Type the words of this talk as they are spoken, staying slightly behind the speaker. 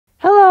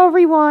Hello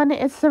everyone,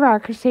 it's the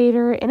Rat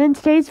Crusader, and in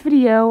today's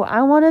video,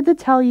 I wanted to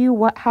tell you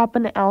what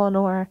happened to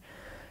Eleanor.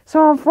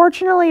 So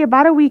unfortunately,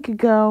 about a week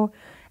ago,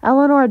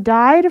 Eleanor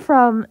died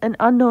from an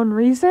unknown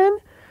reason.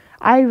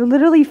 I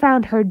literally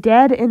found her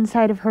dead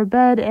inside of her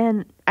bed,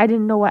 and I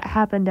didn't know what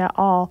happened at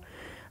all.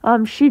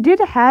 She did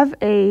have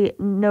a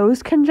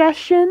nose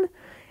congestion,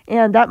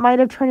 and that might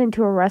have turned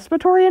into a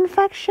respiratory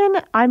infection.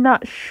 I'm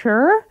not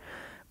sure,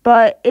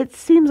 but it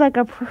seems like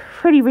a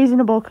pretty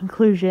reasonable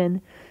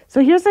conclusion.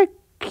 So here's a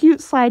cute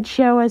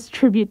slideshow as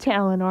tribute to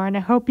Eleanor, and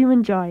I hope you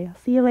enjoy. I'll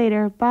see you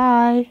later.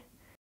 Bye.